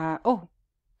 Karl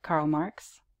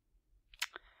Marx.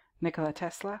 Nikola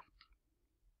Tesla.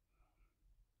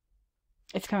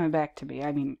 It's coming back to me.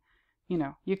 I mean, you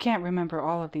know, you can't remember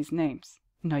all of these names.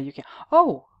 No, you can't.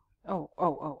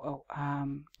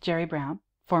 Jerry Brown,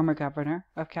 former governor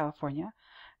of California.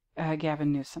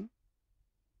 Gavin Newsom,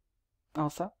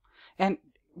 also. And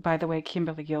by the way,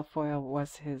 Kimberly Guilfoyle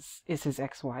is his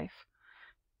ex-wife.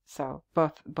 So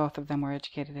both of them were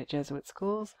educated at Jesuit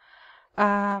schools.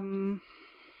 I'm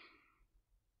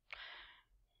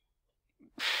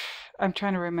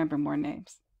trying to remember more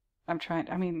names. I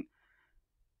mean,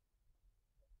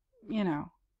 you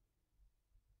know,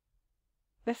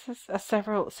 this is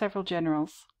several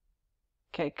generals.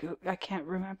 Okay, I can't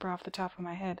remember off the top of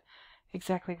my head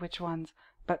exactly which ones,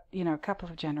 but, you know, a couple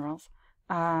of generals.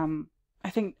 I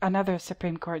think another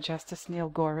Supreme Court Justice, Neil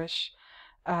Gorish,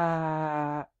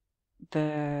 the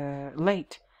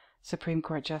late Supreme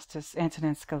Court Justice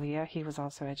Antonin Scalia, he was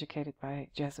also educated by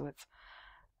Jesuits.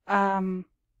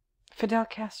 Fidel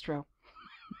Castro.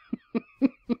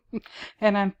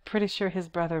 And I'm pretty sure his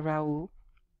brother Raul.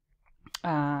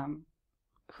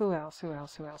 Who else?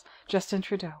 Justin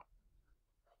Trudeau.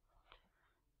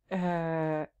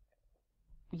 Yeah.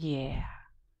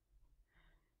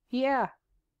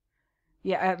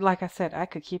 Like I said, I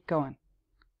could keep going.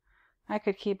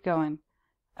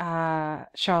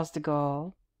 Charles de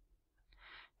Gaulle,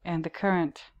 and the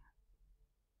current,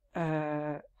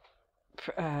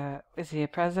 is he a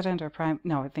president or prime?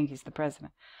 No, I think he's the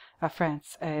president of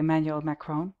France, Emmanuel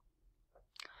Macron.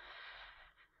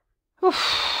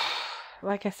 Oof.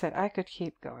 Like I said, I could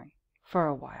keep going for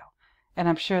a while, and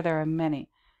I'm sure there are many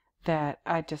that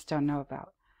I just don't know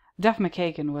about. Duff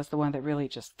McKagan was the one that really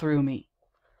just threw me,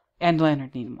 and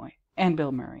Leonard Nimoy, and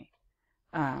Bill Murray.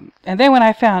 And then when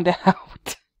I found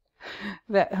out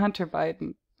that Hunter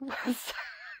Biden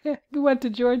went to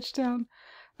Georgetown,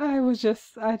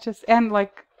 and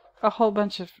like a whole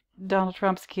bunch of Donald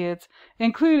Trump's kids,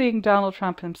 including Donald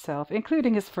Trump himself,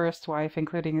 including his first wife,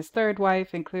 including his third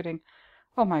wife, including,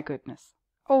 oh my goodness.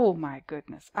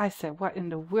 I said, what in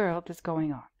the world is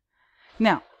going on?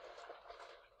 Now,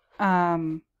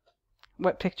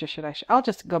 what picture should I show? I'll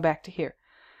just go back to here.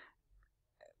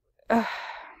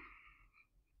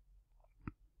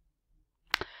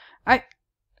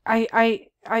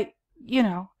 You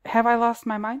know, have I lost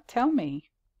my mind? Tell me.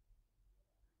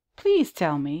 Please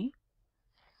tell me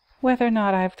whether or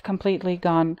not I've completely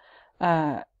gone,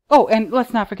 oh, and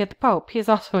let's not forget the Pope. He is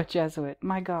also a Jesuit.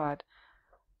 My God.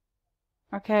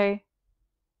 Okay?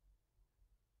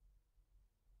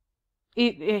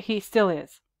 He still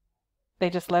is. They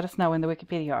just let us know in the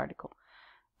Wikipedia article.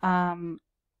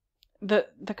 The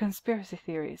conspiracy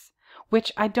theories,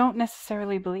 which I don't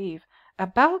necessarily believe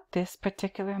about this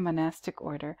particular monastic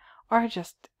order, are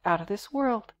just out of this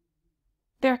world.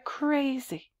 They're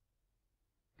crazy.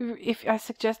 If I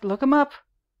suggest, look them up.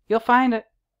 You'll find it.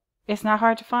 It's not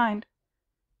hard to find.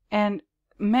 And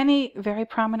many very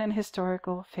prominent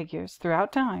historical figures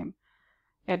throughout time,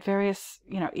 at various,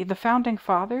 you know, the founding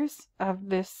fathers of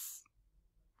this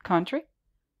country,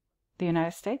 the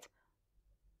United States,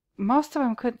 most of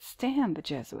them couldn't stand the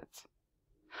Jesuits.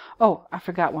 Oh, I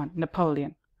forgot one.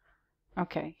 Napoleon.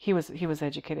 Okay, he was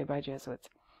educated by Jesuits.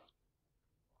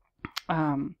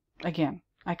 Again,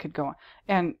 I could go on,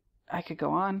 and I could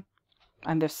go on.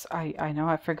 And this, I know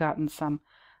I've forgotten some,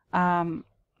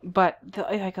 but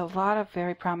like a lot of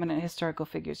very prominent historical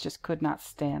figures just could not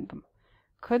stand them.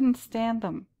 Couldn't stand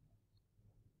them.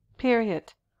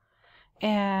 Period.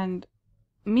 And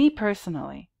me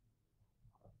personally,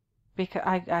 because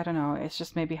I don't know, it's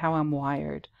just maybe how I'm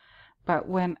wired, but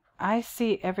when I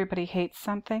see everybody hates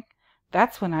something,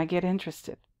 that's when I get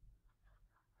interested.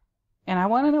 And I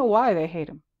want to know why they hate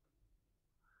them.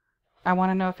 I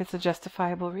want to know if it's a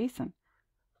justifiable reason.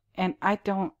 And I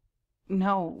don't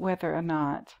know whether or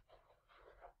not,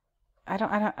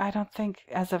 I don't think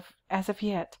as of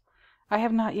yet, I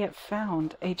have not yet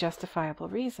found a justifiable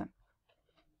reason.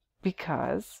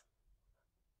 Because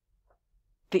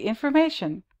the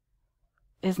information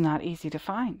is not easy to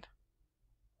find.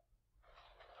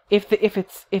 If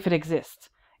it exists,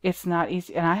 it's not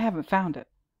easy, and I haven't found it.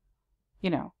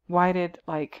 You know, why did,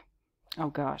 like, oh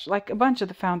gosh, like a bunch of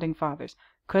the founding fathers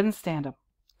couldn't stand them,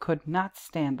 could not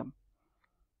stand them.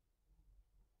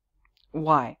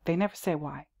 Why? They never say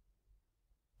why.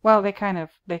 Well, they kind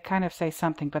of say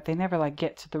something, but they never like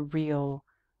get to the real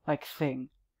like thing.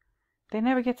 They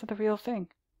never get to the real thing.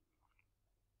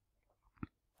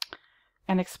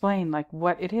 And explain like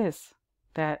what it is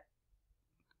that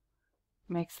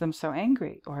makes them so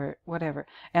angry or whatever.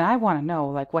 And I want to know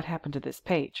like what happened to this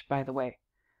page, by the way.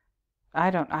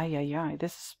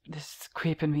 This is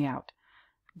creeping me out.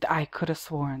 I could have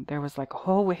sworn there was like a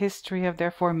whole history of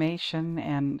their formation,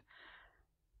 and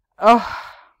Oh,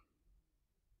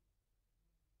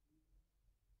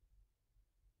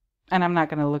 and I'm not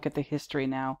going to look at the history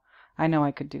now. I know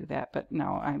I could do that, but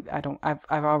no, I don't. I've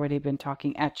already been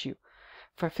talking at you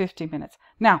for 50 minutes.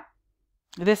 Now,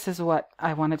 this is what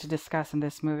I wanted to discuss in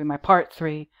this movie, my part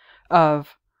 3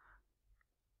 of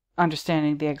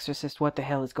understanding The Exorcist, what the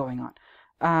hell is going on.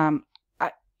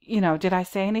 Did I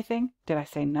say anything? Did I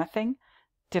say nothing?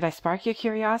 Did I spark your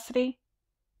curiosity?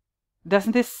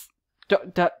 Don't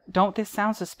this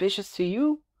sound suspicious to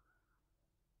you?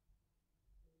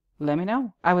 Let me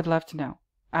know. I would love to know.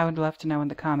 I would love to know in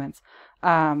the comments.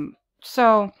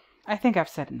 So I think I've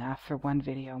said enough for one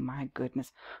video. My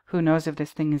goodness. Who knows if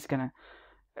this thing is gonna...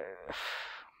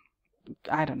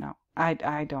 I don't know.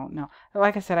 I don't know.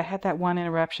 Like I said, I had that one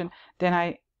interruption. Then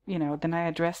I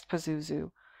addressed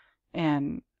Pazuzu,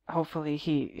 and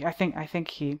hopefully I think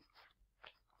he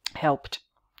helped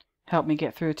me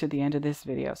get through to the end of this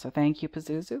video. So thank you,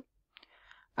 Pazuzu.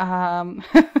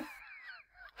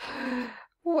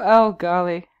 Oh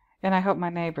golly. And I hope my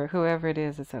neighbor, whoever it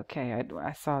is okay.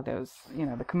 I saw those,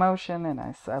 the commotion, and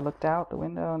I looked out the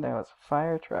window, and there was a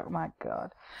fire truck. My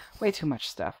God, way too much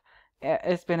stuff.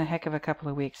 It's been a heck of a couple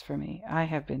of weeks for me. I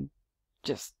have been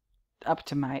just up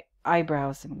to my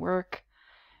eyebrows in work,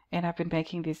 and I've been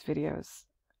making these videos.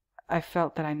 I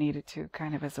felt that I needed to,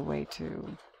 kind of as a way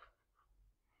to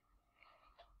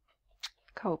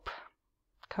cope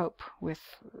with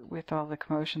all the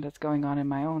commotion that's going on in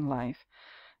my own life,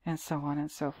 and so on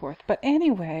and so forth. But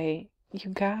anyway,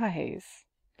 you guys,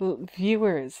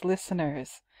 viewers,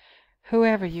 listeners,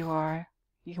 whoever you are,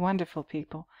 you wonderful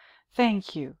people,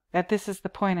 thank you. That this is the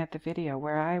point at the video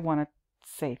where I want to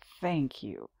say thank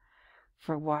you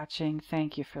for watching,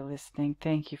 thank you for listening,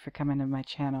 thank you for coming to my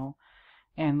channel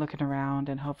and looking around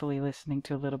and hopefully listening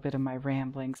to a little bit of my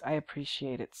ramblings. I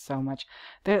appreciate it so much.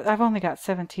 I've only got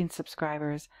 17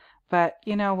 subscribers, but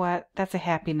you know what? That's a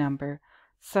happy number.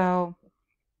 So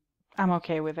I'm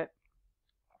okay with it.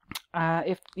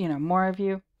 If more of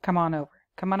you, come on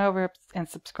over and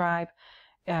subscribe.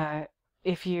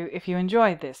 If you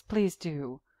enjoyed this, please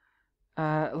do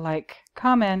like,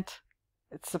 comment,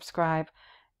 subscribe,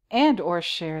 and or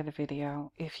share the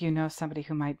video if you know somebody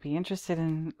who might be interested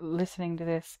in listening to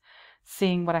this,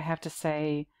 seeing what I have to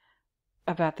say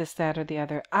about this, that, or the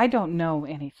other. I don't know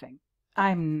anything.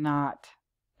 I'm not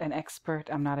an expert.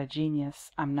 I'm not a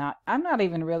genius. I'm not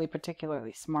even really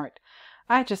particularly smart.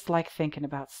 I just like thinking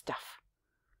about stuff.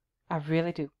 I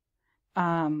really do.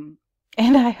 And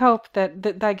I hope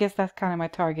that I guess that's kind of my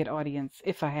target audience,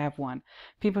 if I have one.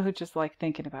 People who just like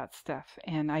thinking about stuff.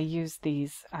 And I use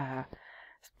these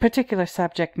particular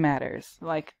subject matters,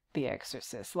 like The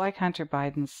Exorcist, like Hunter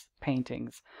Biden's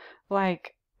paintings,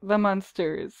 like the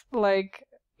Munsters, like,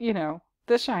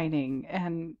 The Shining,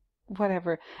 and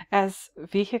whatever, as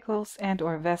vehicles and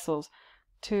or vessels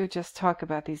to just talk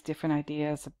about these different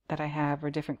ideas that I have, or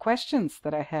different questions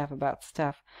that I have about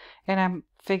stuff. And I'm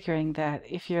figuring that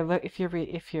if you're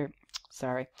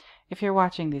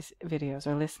watching these videos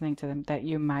or listening to them, that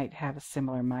you might have a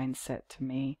similar mindset to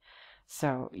me.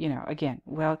 So, again,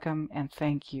 welcome and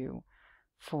thank you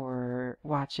for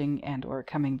watching and or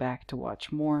coming back to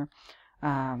watch more.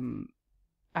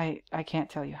 I can't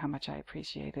tell you how much I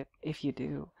appreciate it if you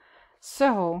do.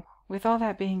 So, with all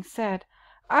that being said,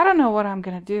 I don't know what I'm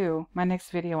going to do my next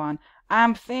video on.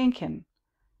 I'm thinking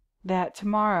that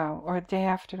tomorrow or the day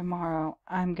after tomorrow,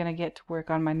 I'm going to get to work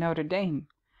on my Notre Dame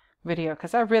video,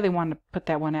 because I really want to put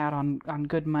that one out on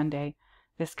Good Monday,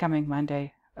 this coming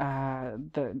Monday.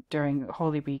 During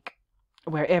Holy Week,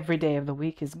 where every day of the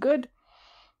week is good.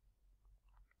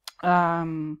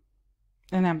 And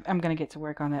I'm going to get to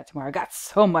work on that tomorrow. I got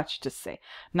so much to say. I'm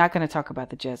not going to talk about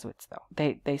the Jesuits, though.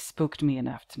 They spooked me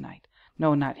enough tonight.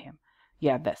 No, not him.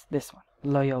 Yeah, this one.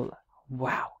 Loyola.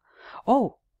 Wow.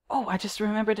 Oh, I just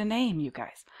remembered a name, you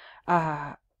guys.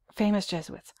 Famous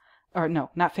Jesuits. Or no,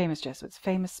 not famous Jesuits.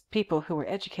 Famous people who were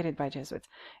educated by Jesuits.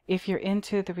 If you're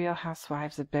into The Real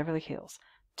Housewives of Beverly Hills,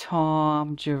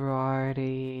 Tom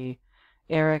Girardi,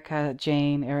 Erica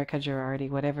Girardi,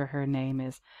 whatever her name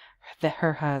is,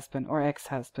 her husband or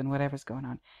ex-husband, whatever's going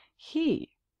on, he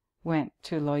went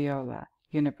to Loyola.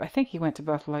 I think he went to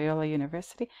both Loyola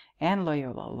University and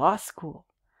Loyola Law School.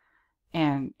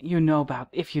 And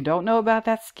if you don't know about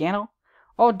that scandal,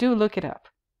 do look it up.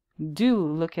 Do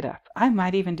look it up. I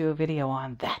might even do a video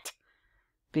on that.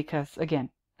 Because, again,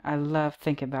 I love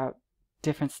thinking about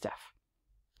different stuff.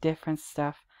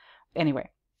 Anyway,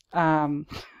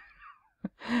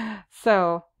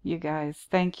 so you guys,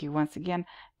 thank you once again,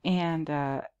 and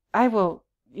I will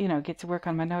get to work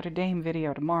on my Notre Dame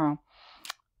video tomorrow,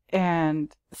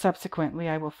 and subsequently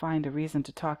I will find a reason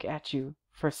to talk at you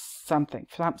for something,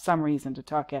 for some reason to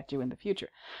talk at you in the future.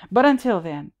 But until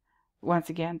then, once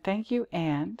again, thank you,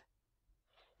 and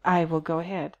I will go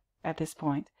ahead at this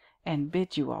point and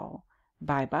bid you all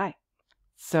bye-bye.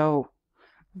 So,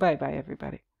 bye-bye,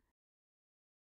 everybody.